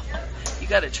involved. You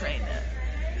got to train that.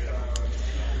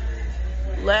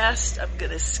 Last, I'm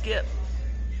going to skip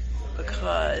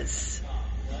because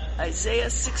Isaiah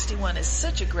 61 is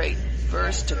such a great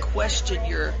verse to question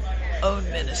your own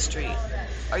ministry.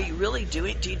 Are you really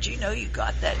did you know you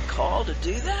got that call to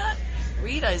do that?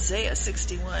 Read Isaiah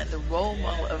 61, the role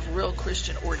model of real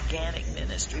Christian organic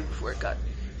ministry before it got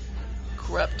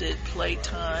corrupted,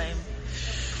 playtime,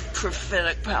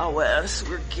 prophetic prowess.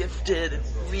 We're gifted and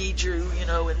read you,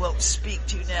 and won't speak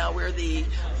to you now. We're the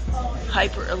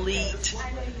hyper elite,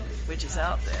 which is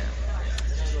out there.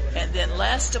 And then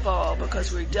last of all,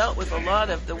 because we dealt with a lot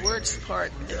of the words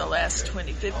part in the last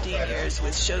 20, 15 years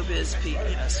with showbiz people,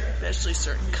 especially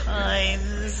certain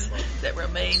kinds that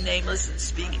remain nameless and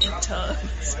speak in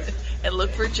tongues and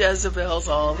look for Jezebels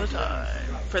all the time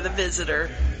for the visitor.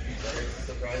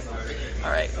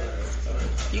 All right.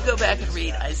 You go back and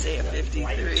read Isaiah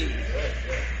 53,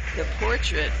 the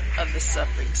portrait of the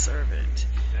suffering servant.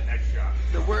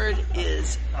 The word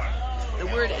is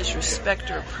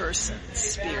respecter of person,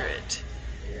 spirit.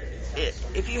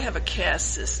 If you have a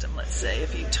caste system, let's say,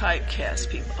 if you typecast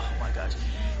people, oh my gosh,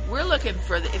 we're looking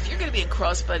for if you're going to be in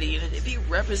cross-body unit, if you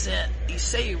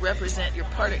say you represent,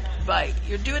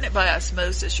 you're doing it by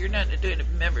osmosis, you're not doing it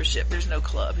membership, there's no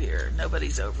club here,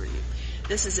 nobody's over you.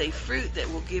 This is a fruit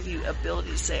that will give you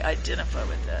ability to say, identify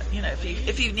with that,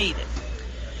 if you need it.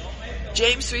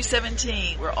 James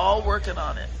 3:17, we're all working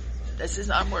on it.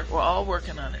 We're all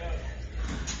working on it.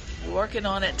 Working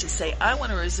on it to say, I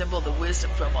want to resemble the wisdom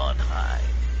from on high.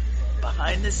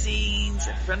 Behind the scenes,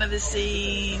 in front of the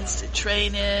scenes, to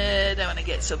train it. I want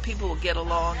to so people will get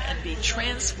along and be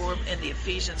transformed in the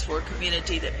Ephesians 4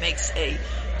 community that makes a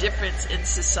difference in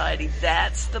society.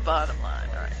 That's the bottom line.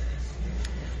 All right.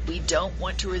 We don't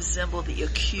want to resemble the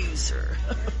accuser.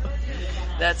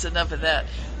 That's enough of that.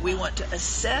 We want to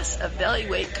assess,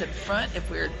 evaluate, confront if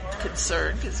we're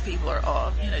concerned, because people are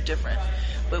all, different.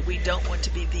 But we don't want to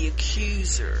be the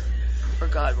accuser, or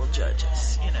God will judge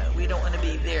us. We don't want to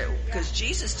be there, because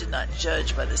Jesus did not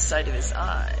judge by the sight of his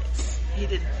eyes. He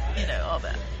didn't, all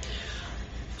that.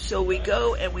 So we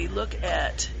go and we look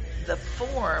at the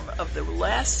form of the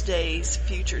last days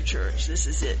future church. This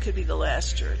is it. Could be the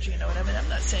last church. You know what I mean? I'm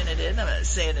not saying it is. I'm not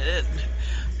saying it isn't.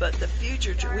 But the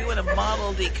future church, we want to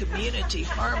model the community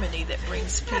harmony that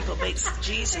brings people, makes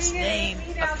Jesus' name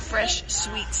a fresh,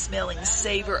 sweet-smelling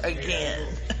savor again.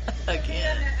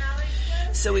 Again.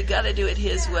 So we got to do it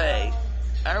his way.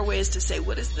 Our way is to say,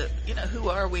 what is who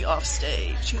are we off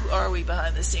stage? Who are we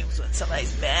behind the scenes when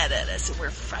somebody's mad at us and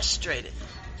we're frustrated?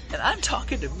 And I'm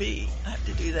talking to me. I have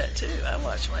to do that too. I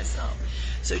watch myself.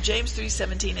 So James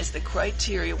 3:17 is the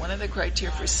criteria, one of the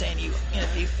criteria for saying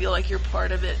if you feel like you're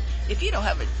part of it, if you don't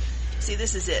have see,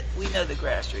 this is it. We know the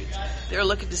grassroots. They're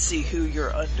looking to see who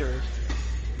you're under,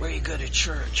 where you go to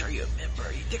church, are you a member?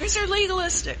 Because they're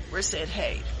legalistic. We're saying,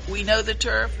 hey, we know the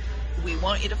turf. We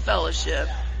want you to fellowship.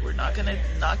 We're not going to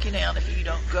knock you down if you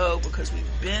don't go, because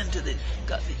we've been to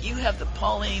you have the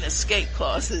Pauline escape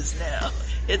clauses now.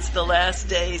 It's the last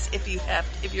days if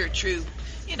you're true,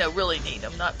 really need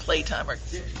them, not playtime or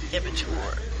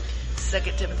immature. 2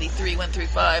 Timothy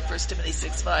 3:1-5, 1 Timothy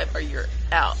 6:5 are your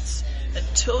outs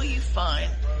until you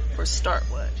find or start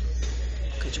one.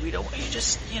 Because we don't want you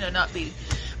just, not be,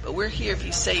 but we're here if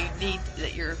you say you need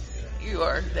that you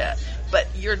are that. But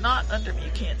you're not under me,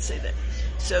 you can't say that.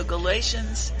 So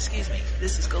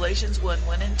this is Galatians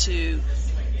 1:1-2,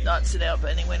 not sent out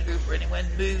by any one group or any one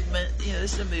movement.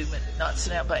 This is a movement, not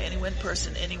sent out by any one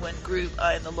person, any one group.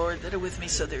 I and the Lord that are with me,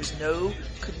 so there's no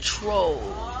control.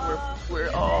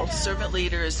 We're all servant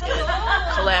leaders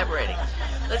and collaborating.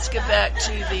 Let's get back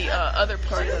to the other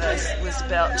part that I was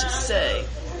about to say.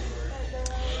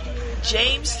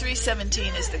 James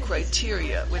 3:17 is the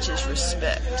criteria, which is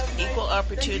respect. Equal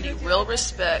opportunity, real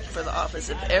respect for the office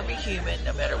of every human,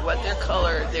 no matter what their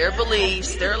color, their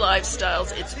beliefs, their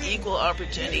lifestyles. It's equal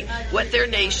opportunity. What their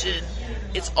nation,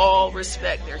 it's all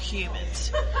respect. They're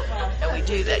humans. And we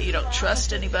do that. You don't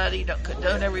trust anybody, you don't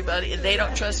condone everybody, and they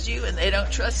don't trust you, and they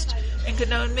don't trust and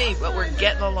condone me, but we're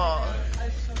getting along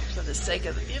for the sake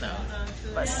of,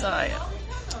 Messiah.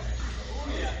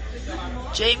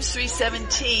 James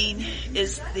 3:17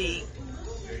 is the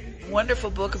wonderful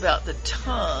book about the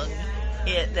tongue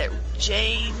that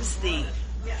James, the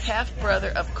half-brother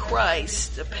of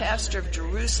Christ, the pastor of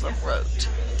Jerusalem, wrote.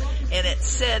 And it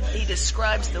said, he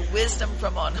describes the wisdom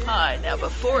from on high. Now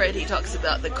before it, he talks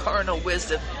about the carnal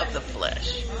wisdom of the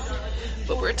flesh.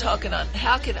 But we're talking on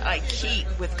how can I keep,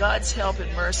 with God's help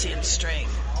and mercy and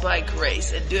strength, by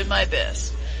grace, and doing my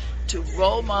best, to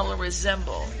role model and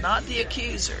resemble, not the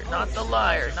accuser, not the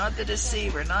liar, not the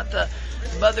deceiver, not the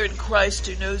mother in Christ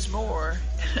who knows more,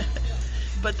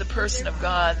 but the person of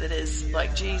God that is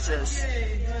like Jesus,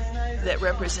 that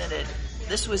represented,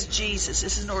 this was Jesus.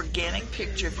 This is an organic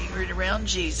picture. If you read around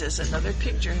Jesus, another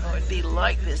picture of him would be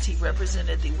like this. He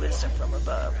represented the wisdom from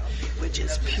above, which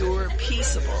is pure,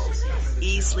 peaceable,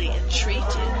 easily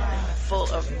entreated, full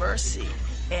of mercy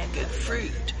and good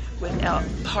fruit, without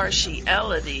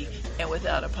partiality and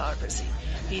without hypocrisy.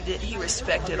 He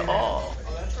respected all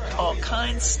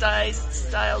kinds,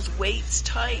 styles, weights,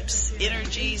 types,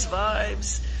 energies,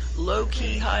 vibes, low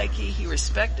key, high key. He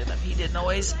respected them. He didn't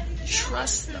always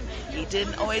trust them. He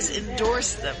didn't always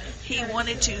endorse them. He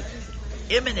wanted to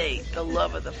emanate the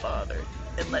love of the Father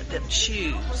and let them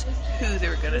choose who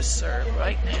they're going to serve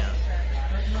right now.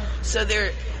 So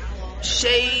there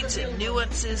shades and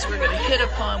nuances we're going to hit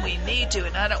upon, we need to,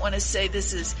 and I don't want to say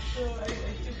this is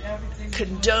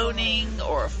condoning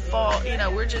or fault,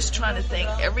 we're just trying to think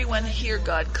everyone hear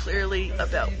God clearly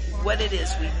about what it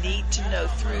is we need to know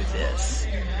through this.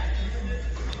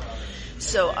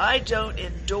 So I don't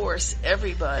endorse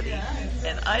everybody,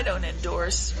 and I don't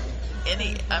endorse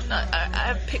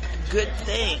I've picked good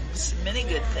things, many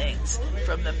good things,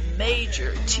 from the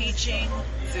major teaching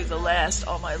through the last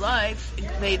all my life,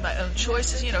 made my own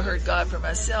choices, heard God for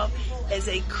myself as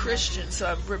a Christian. So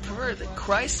I prefer the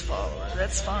Christ follower.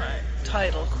 That's fine.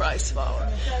 Title Christ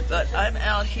follower. But I'm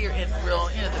out here in real,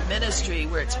 the ministry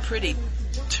where it's pretty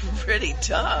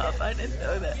tough. I didn't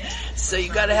know that. So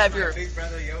you have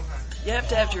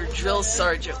to have your drill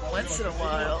sergeant once in a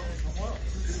while,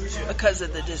 because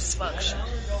of the dysfunction.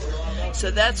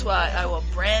 So that's why I will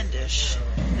brandish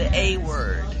the A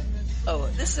word oh,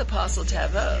 this is Apostle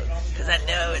Tavot, because I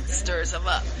know it stirs them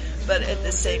up. But at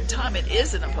the same time, it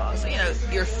is an apostle. You know,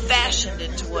 you're fashioned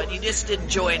into one. You just didn't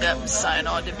join up and sign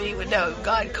on to be one. No,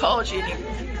 God called you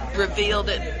and He revealed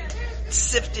it, and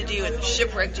sifted you and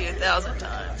shipwrecked you 1,000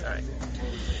 times. All right.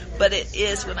 But it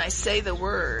is, when I say the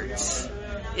words,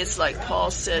 it's like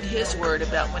Paul said his word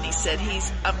about when he said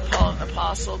I'm Paul, an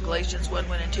apostle, Galatians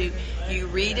 1:1-2. You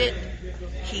read it,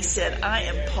 he said, I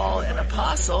am Paul, an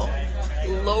apostle,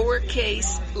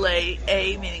 lowercase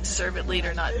a, meaning servant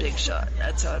leader, not big shot.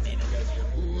 That's how I mean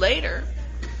it. Later,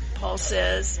 Paul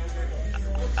says,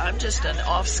 I'm just an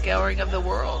offscouring of the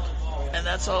world. And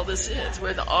that's all this is.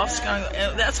 We're the offscouring,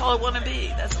 and that's all I want to be.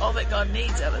 That's all that God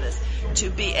needs out of this. To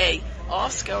be a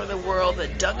offscour of the world, the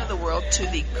dung of the world, to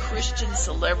the Christian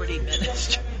celebrity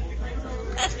ministry.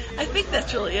 I think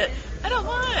that's really it. I don't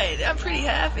mind. I'm pretty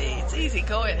happy. It's easy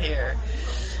going here.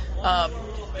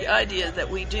 The idea that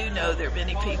we do know there are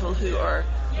many people who are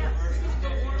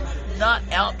not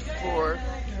out for,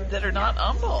 that are not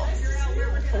humble.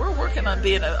 We're working on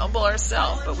being humble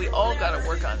ourselves, but we all got to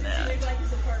work on that.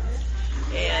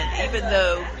 And even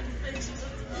though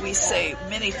we say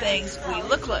many things, we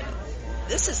look like,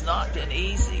 this has not been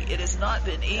easy. It has not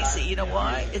been easy. You know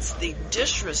why? It's the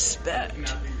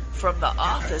disrespect from the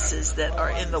offices that are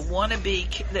in the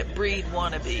wannabe, that breed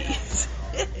wannabes.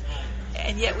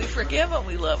 And yet we forgive them,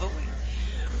 we love them.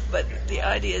 But the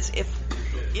idea is, if,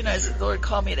 you know, as the Lord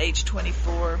called me at age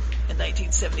 24 in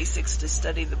 1976 to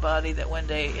study the body, that one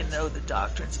day and know the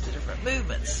doctrines of the different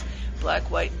movements,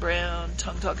 black, white, and brown,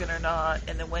 tongue-talking or not,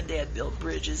 and then one day I'd build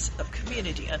bridges of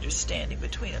community understanding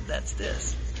between them. That's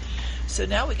this. So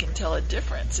now we can tell a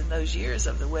difference in those years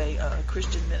of the way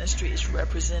Christian ministry is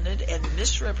represented and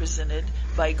misrepresented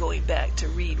by going back to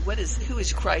read who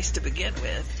is Christ to begin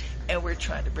with, and we're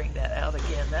trying to bring that out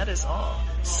again. That is all.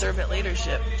 Servant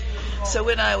leadership. So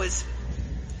when I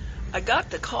got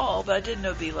the call, but I didn't know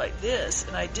it'd be like this,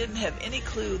 and I didn't have any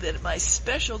clue that my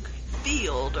special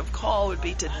field of call would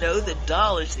be to know the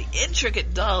knowledge, the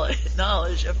intricate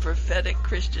knowledge of prophetic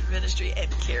Christian ministry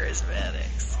and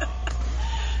charismatics.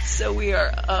 So we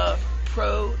are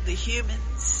pro the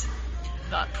humans,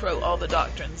 not pro all the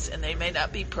doctrines, and they may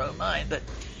not be pro mine, but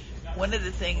one of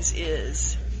the things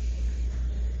is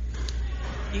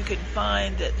you can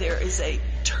find that there is a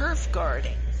turf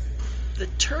guarding. The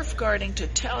turf guarding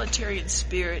totalitarian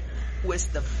spirit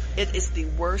it is the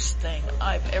worst thing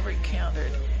I've ever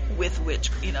encountered, with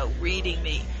which, you know, reading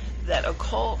me, that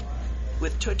occult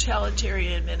with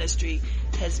totalitarian ministry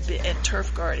has been, and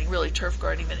turf guarding,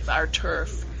 our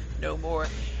turf, no more.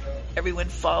 Everyone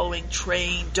following,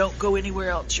 trained, don't go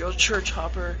anywhere else. You're a church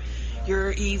hopper.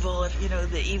 You're evil. If you know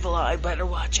the evil eye, better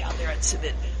watch out there and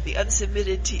submit. The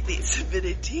submitted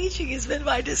teaching has been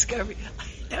my discovery. I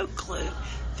had no clue.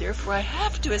 Therefore, I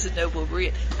have to, as a noble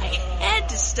Berean, I had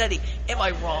to study. Am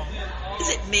I wrong? Is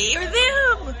it me or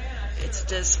them? It's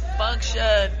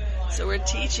dysfunction. So we're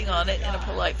teaching on it in a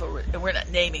polite way, and we're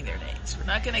not naming their names. We're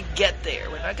not going to get there.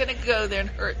 We're not going to go there and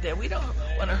hurt them. We don't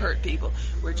want to hurt people.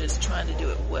 We're just trying to do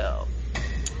it well.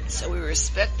 So we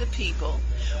respect the people.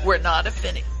 We're not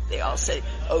offended. They all say,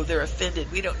 oh, they're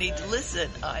offended. We don't need to listen.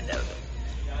 I know them.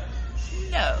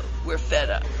 No, we're fed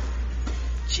up.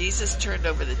 Jesus turned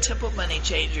over the temple money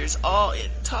changers, all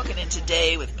in, talking in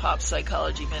today with pop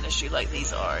psychology ministry like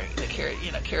these are, the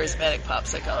charismatic pop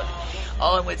psychology.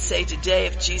 All I would say today,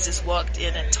 if Jesus walked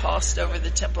in and tossed over the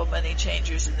temple money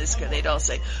changers in this guy, they'd all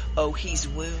say, oh, he's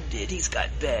wounded, he's got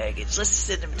baggage, let's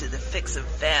send him to the fix and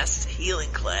fast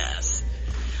healing class.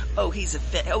 Oh, he's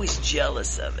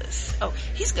jealous of us. Oh,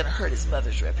 he's going to hurt his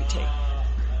mother's reputation.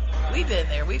 We've been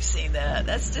there. We've seen that.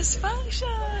 That's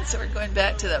dysfunction. So we're going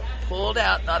back to the pulled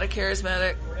out, not a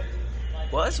charismatic.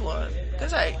 Was one,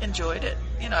 because I enjoyed it.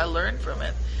 You know, I learned from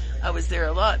it. I was there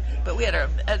a lot. But we had our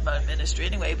Edmond ministry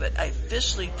anyway, but I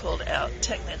officially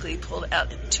technically pulled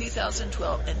out in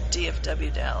 2012 in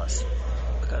DFW Dallas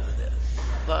because of this.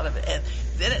 A lot of it. And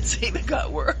then it even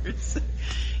got worse.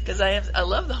 Because I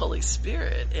love the Holy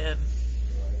Spirit, and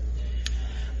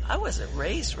I wasn't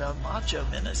raised around macho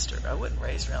minister. I wasn't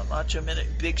raised around macho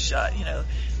minister, big shot, you know,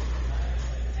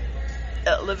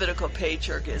 Levitical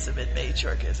patriarchism and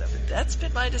matriarchism. That's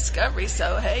been my discovery.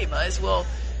 So, hey, might as well,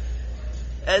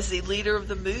 as the leader of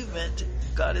the movement,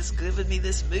 God has given me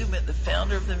this movement, the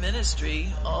founder of the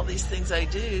ministry, all these things I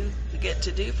get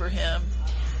to do for Him.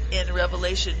 In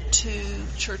Revelation 2,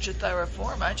 Church of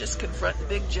Thyatira, I just confront the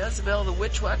big Jezebel, the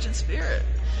witch-watching spirit.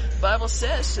 The Bible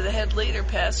says to the head leader,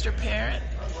 pastor, parent,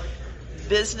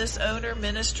 business owner,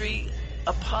 ministry,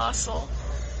 apostle,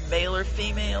 male or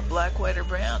female, black, white, or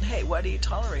brown, hey, why do you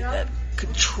tolerate that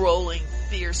controlling,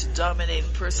 fierce, dominating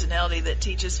personality that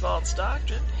teaches false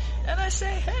doctrine. And I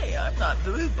say, hey, I'm not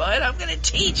moved by it. I'm going to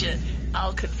teach it.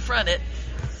 I'll confront it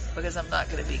because I'm not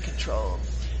going to be controlled.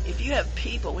 If you have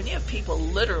people, when you have people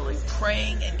literally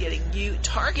praying and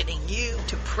targeting you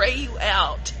to pray you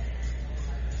out,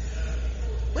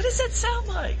 what does that sound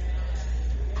like?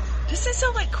 Does that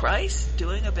sound like Christ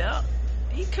doing about?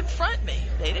 He confront me.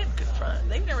 They didn't confront.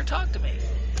 They've never talked to me.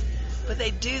 But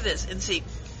they do this. And see,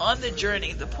 on the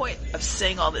journey, the point of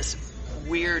saying all this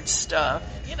weird stuff,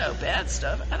 bad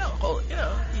stuff,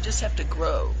 you just have to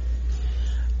grow.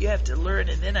 You have to learn,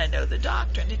 and then I know the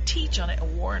doctrine to teach on it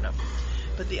and warn them.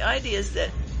 But the idea is that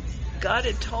God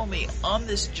had told me on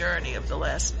this journey of the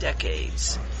last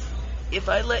decades, if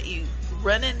I let you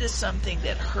run into something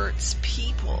that hurts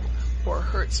people or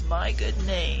hurts my good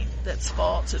name, that's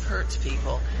false and hurts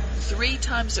people, 3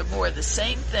 times or more, the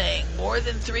same thing, more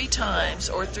than 3 times,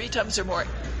 or 3 times or more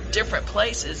different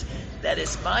places, that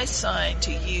is my sign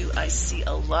to you. I see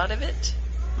a lot of it,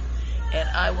 and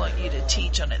I want you to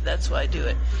teach on it. That's why I do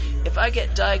it. If I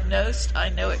get diagnosed, I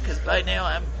know it, because by now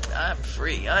I'm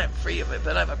free. I am free of it,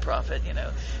 but I'm a prophet, and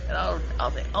I'll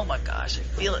think, oh my gosh, I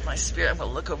feel it in my spirit. I'm going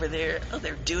to look over there. Oh,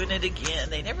 they're doing it again.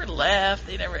 They never laugh.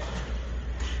 They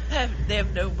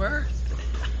have no mirth.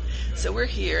 So we're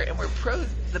here, and we're pro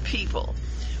the people.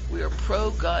 We are pro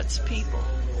God's people.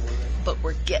 But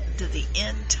we're getting to the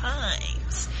end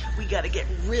times. We got to get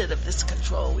rid of this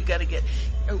control. We got to get,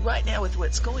 right now with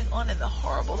what's going on and the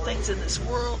horrible things in this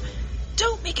world,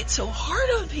 don't make it so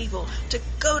hard on people to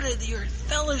go to your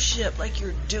fellowship like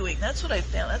you're doing. That's what I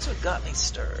found. That's what got me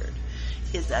stirred.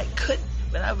 Is I couldn't,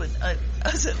 when I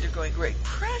was undergoing great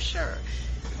pressure,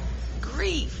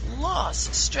 grief,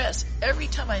 loss, stress. Every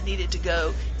time I needed to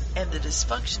go, and the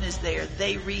dysfunction is there,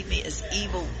 they read me as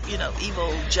evil,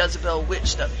 evil Jezebel witch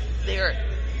stuff. They're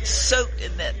soaked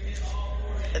in that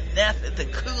the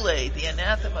Kool-Aid, the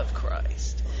anathema of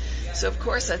Christ. So of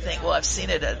course I think, well, I've seen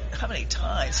it how many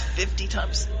times? 50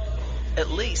 times at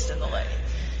least in the lane.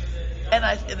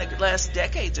 And in the last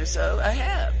decades or so, I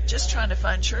have. Just trying to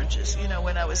find churches,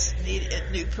 when I was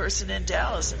a new person in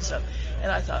Dallas and stuff.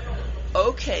 And I thought,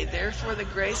 okay, therefore the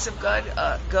grace of God,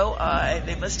 go I.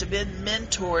 They must have been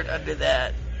mentored under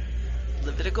that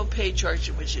Levitical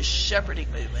patriarchy, which is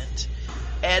shepherding movement,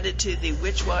 added to the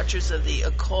witch watchers of the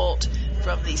occult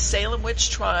from the Salem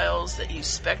witch trials that use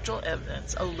spectral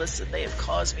evidence. Oh, listen, they have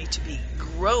caused me to be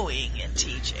growing in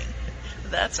teaching.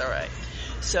 That's all right.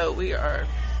 So we're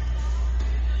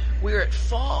at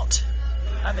fault.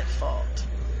 I'm at fault.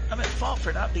 I'm at fault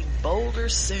for not being bolder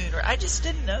sooner. I just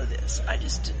didn't know this. I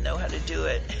just didn't know how to do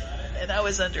it. And I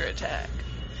was under attack.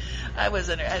 I was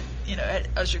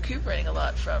recuperating a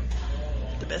lot from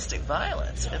domestic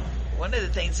violence. And one of the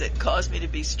things that caused me to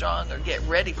be strong or get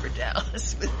ready for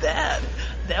Dallas was that.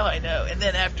 Now I know. And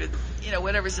then after,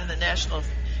 whatever's in the national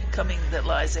coming that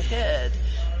lies ahead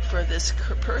for this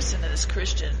person in this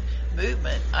Christian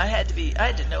movement, I had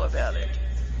to know about it.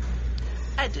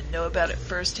 I had to know about it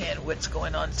firsthand, what's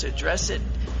going on, to address it,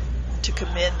 to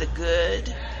commend the good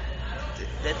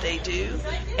that they do,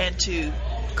 and to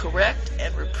correct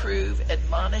and reprove,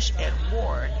 admonish and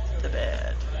warn the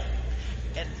bad.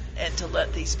 And to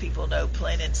let these people know,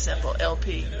 plain and simple,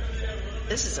 LP,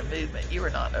 this is a movement. You are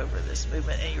not over this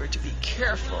movement, and you are to be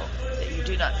careful that you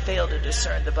do not fail to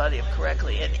discern the body of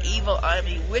correctly. And evil eye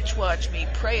me, witch watch me,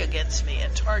 pray against me,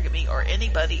 and target me, or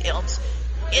anybody else,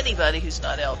 anybody who's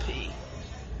not LP.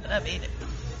 And I mean it.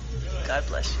 God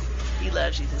bless you. He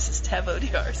loves you. This is Tavo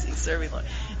DRC, serving Lord.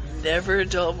 Never a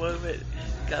dull moment.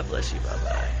 God bless you.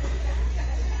 Bye-bye.